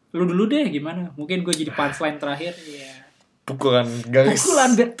 lu dulu deh gimana? Mungkin gue jadi punchline terakhir ya. Pukulan garis.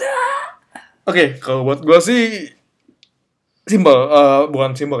 Pukulan beta. Oke, kalau buat gue sih simpel,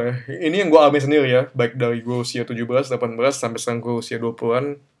 bukan simpel ya. Ini yang gue alami sendiri ya, baik dari gue usia 17, 18 sampai sekarang gue usia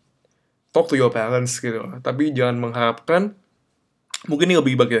 20-an. Talk to your parents gitu. Tapi jangan mengharapkan, mungkin ini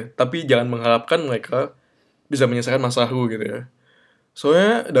lebih baik ya, tapi jangan mengharapkan mereka bisa menyelesaikan masalah lu gitu ya.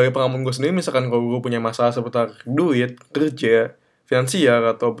 Soalnya dari pengalaman gue sendiri, misalkan kalau gue punya masalah seputar duit, kerja, finansial,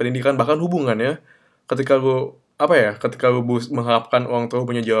 atau pendidikan, bahkan hubungan ya, ketika lu mengharapkan orang tua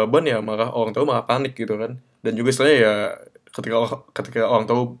punya jawaban ya, malah orang tua malah panik gitu kan. Dan juga istilahnya ya, ketika orang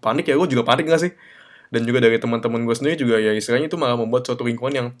tua panik ya gue juga panik gak sih? Dan juga dari teman-teman gue sendiri juga ya istilahnya itu malah membuat suatu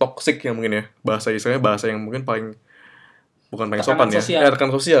lingkungan yang toxic ya mungkin ya. Bahasa yang mungkin bukan paling sopan ya.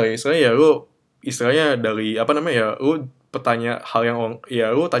 Tekanan sosial ya. Istilahnya ya lu istilahnya dari lu tanya hal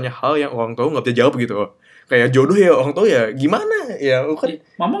yang orang tua nggak bisa jawab gitu loh. Kayak jodoh ya orang tua ya gimana ya lu kan.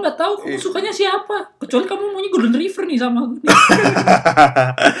 Mama nggak tahu kamu sukanya siapa, kecuali kamu maunya Golden River nih sama aku.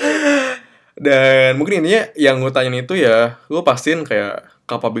 Dan mungkin intinya yang gue tanyain itu ya lu pastiin kayak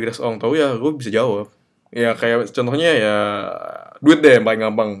kapabilitas orang tua ya lu bisa jawab. Ya kayak contohnya ya duit deh yang paling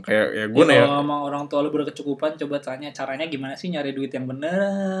gampang. Kayak ya gue nanya. Kalau emang orang tua lu berkecukupan, coba tanya caranya gimana sih nyari duit yang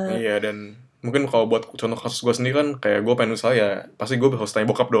bener. Iya, dan mungkin kalau buat contoh kasus gue sendiri kan kayak gue pengen usaha ya pasti gue harus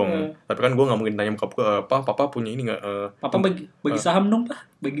tanya bokap dong. Tapi kan gue nggak mungkin tanya bokap gue, papa punya ini nggak? Papa bagi saham dong pak,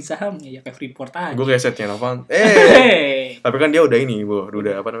 bagi saham ya kayak Freeport aja. Gue kayak setnya apaan? Tapi kan dia udah ini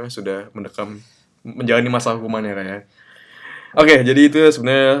udah sudah menjalani masa hukumannya kayak. Oke, jadi itu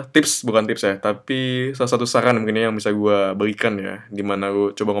sebenarnya bukan tips ya, tapi salah satu saran mungkin yang bisa gue berikan ya, dimana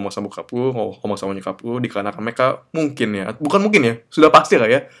lu coba ngomong sama bokap lu, ngomong sama nyokap lu, dikarenakan mereka sudah pasti lah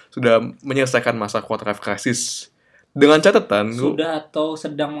ya, sudah menyelesaikan masa quarter life crisis. Dengan catatan sudah atau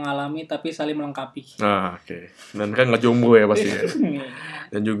sedang mengalami tapi saling melengkapi. Nah, oke. Dan kan nggak jomblo ya pasti ya.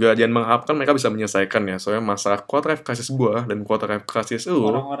 Dan juga jangan mengharapkan mereka bisa menyelesaikan ya, soalnya masalah quarter life crisis gue dan quarter life crisis lu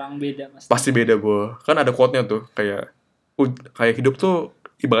orang-orang beda mas. Pasti beda gue. Kan ada quote-nya tuh kayak hidup tuh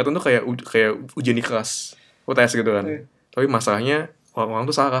ibaratnya tuh kayak ujian di kelas, UTS gitu kan. Tapi masalahnya orang-orang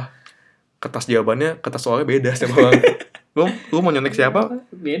tuh salah. Kertas soalnya beda setiap orang. Lu mau nyontek siapa?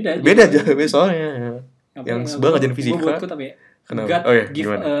 Beda aja soalnya. Yang sebelah ngajarin fisika. Kenapa?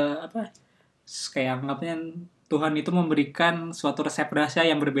 Gimana? Kayak anggapnya Tuhan itu memberikan suatu resep rahasia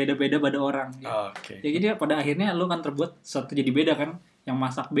yang berbeda-beda pada orang. Oke. Ya jadi pada akhirnya lu kan terbuat suatu jadi beda kan. yang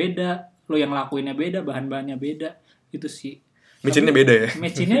masak beda, lo yang lakuinnya beda, bahan-bahannya beda. Itu sih. Micinnya beda ya?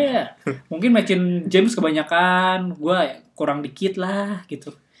 Micinnya ya, mungkin micin James kebanyakan, gue kurang dikit lah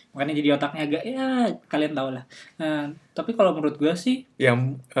gitu. Makanya jadi otaknya agak ya kalian tau lah. Nah, tapi kalau menurut gue sih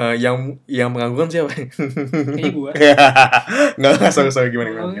yang mengangguran siapa? kayaknya gue. Nggak sorry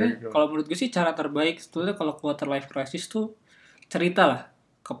gimana? Kalau menurut gue sih cara terbaik sebetulnya kalau quarter life crisis tuh cerita lah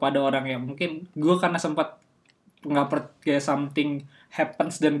kepada orang yang mungkin gue karena sempat nggak percaya something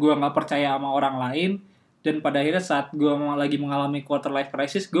happens dan gue nggak percaya sama orang lain, dan pada akhirnya saat gue lagi mengalami quarter life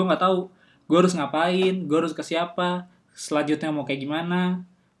crisis gue nggak tahu gue harus ngapain, gue harus ke siapa, selanjutnya mau kayak gimana.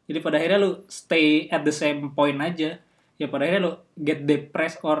 Jadi pada akhirnya lu stay at the same point aja. Ya pada akhirnya lu get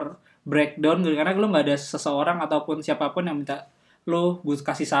depressed or breakdown karena lu nggak ada seseorang ataupun siapapun yang minta lu buat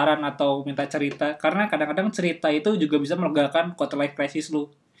kasih saran atau minta cerita. Karena kadang-kadang cerita itu juga bisa melegakan quarter life crisis lu.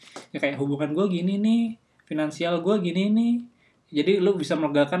 Ya kayak hubungan gue gini nih, finansial gue gini nih. Jadi lu bisa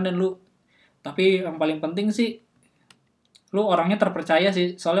melegakan dan lu. Tapi yang paling penting sih lu orangnya terpercaya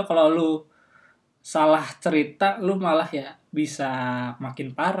sih. Soalnya kalau lu salah cerita lu malah ya bisa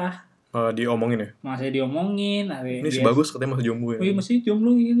makin parah. Diomongin ya? Masih diomongin. Ini si Bagus katanya masih jomblo ya? Oh iya masih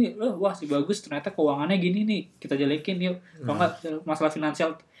jomblo gini. Wah si Bagus ternyata keuangannya gini nih. Kita jelekin yuk. Kalau nggak masalah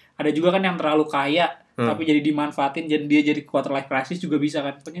finansial. Ada juga kan yang terlalu kaya. Tapi jadi dimanfaatin. Jadi dia jadi quarter life crisis juga bisa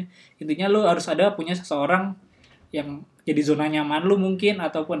kan. Pokoknya intinya lu harus ada punya seseorang yang jadi zona nyaman lu mungkin.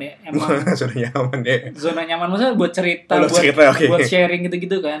 Ataupun ya emang zona nyaman ya? Zona nyaman maksudnya buat cerita. Buat sharing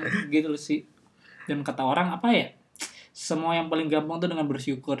gitu-gitu kan. Gitu sih. Dan kata orang apa ya? Semua yang paling gampang tuh dengan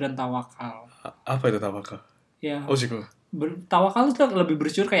bersyukur dan tawakal. Apa itu tawakal? Ya. Oh syukur. Tawakal itu lebih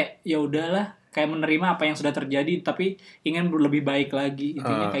bersyukur kayak ya udahlah, kayak menerima apa yang sudah terjadi tapi ingin lebih baik lagi.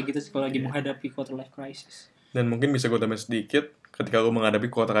 Intinya kayak gitu sih kalau lagi menghadapi quarter life crisis. Dan mungkin bisa gue tambahin sedikit, ketika lu menghadapi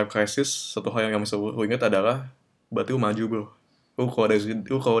quarter life crisis, satu hal yang bisa lu ingat adalah berarti lu maju bro. Lu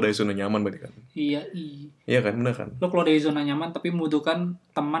kalau dari zona nyaman berarti kan. Iya kan, bener kan? Lu keluar dari zona nyaman tapi membutuhkan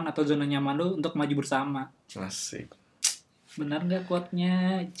teman atau zona nyaman lu untuk maju bersama. Asik. Benar nggak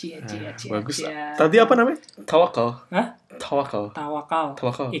quote-nya? Bagus. Tadi apa namanya? Tawakal. Hah? Tawakal.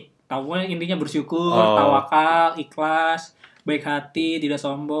 Tahunya intinya bersyukur, tawakal, ikhlas, baik hati, tidak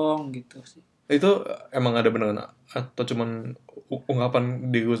sombong gitu sih. Itu emang ada beneran atau cuman ungkapan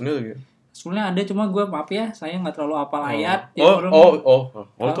diri gue sendiri gitu? Sebenarnya ada, cuma gue maaf ya, saya nggak terlalu hafal ayat.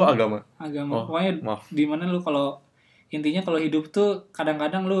 Itu agama. Pokoknya di mana lu kalau intinya kalau hidup tuh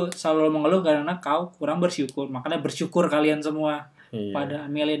kadang-kadang lu selalu mengeluh karena kau kurang bersyukur. Makanya bersyukur kalian semua. Iya. Pada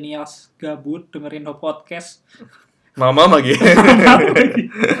millennials gabut dengerin podcast. Mama lagi.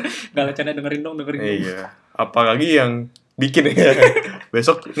 Gak lecana dengerin. Iya. Apalagi yang bikin ya.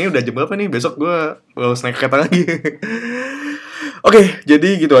 Besok ini udah jam berapa nih? Besok gue harus naik kereta lagi. Oke,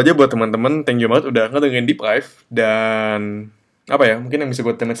 jadi gitu aja buat teman-teman. Thank you banget udah ngedengerin Deep Life. Dan apa ya? Mungkin yang bisa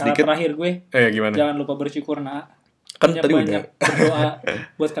gue temen sedikit. Terakhir gue. Gimana? Jangan lupa bersyukur Kan tadi banyak berdoa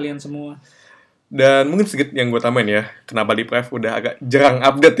buat kalian semua. Dan mungkin sedikit yang gue tambahin ya, kenapa Deep Life udah agak jarang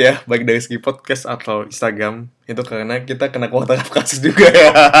update ya, baik dari segi podcast atau Instagram, itu karena kita kena quarter life crisis juga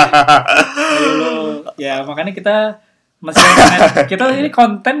ya. Ya makanya kita masih kita ini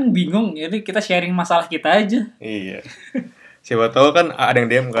konten bingung, jadi kita sharing masalah kita aja. Iya. Siapa tahu kan ada yang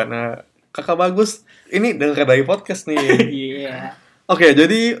DM karena kakak Bagus ini dengar dari podcast nih. Iya. Oke,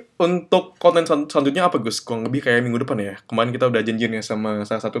 jadi untuk konten selanjutnya apa Gus? Kurang lebih kayak minggu depan ya. Kemarin kita udah janjian ya sama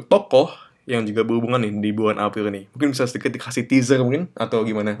salah satu tokoh yang juga berhubungan nih di bulan April nih. Mungkin bisa sedikit dikasih teaser mungkin atau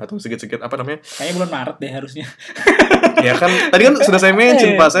gimana? Atau sedikit apa namanya? Kayaknya bulan Maret deh harusnya. Ya kan, tadi kan sudah saya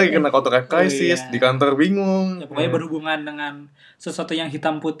mention pas saya kena quarter life crisis, di kantor bingung. Ya, pokoknya berhubungan dengan sesuatu yang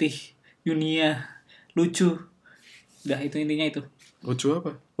hitam putih, dunia, lucu. Udah itu intinya itu. Lucu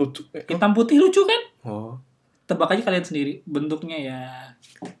apa? Lucu. Hitam putih lucu kan? Oh. Tebak aja kalian sendiri. Bentuknya ya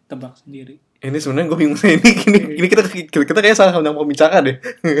tebak sendiri. Ini sebenarnya gue bingung ini kita kayak salah undang pembicaraan deh.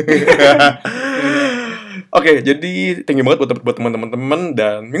 Oke, jadi thank you banget buat teman-teman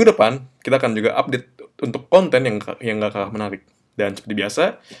dan minggu depan kita akan juga update untuk konten yang gak kalah menarik. Dan seperti biasa,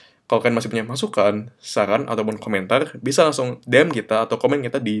 kalau kalian masih punya masukan, saran ataupun komentar, bisa langsung DM kita atau komen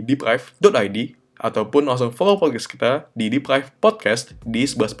kita di deeprive.id ataupun langsung follow podcast kita di Deeprive Podcast di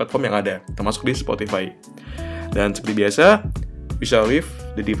 11 platform yang ada, termasuk di Spotify. Dan seperti biasa, we shall live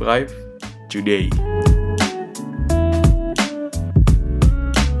the Deeprive today.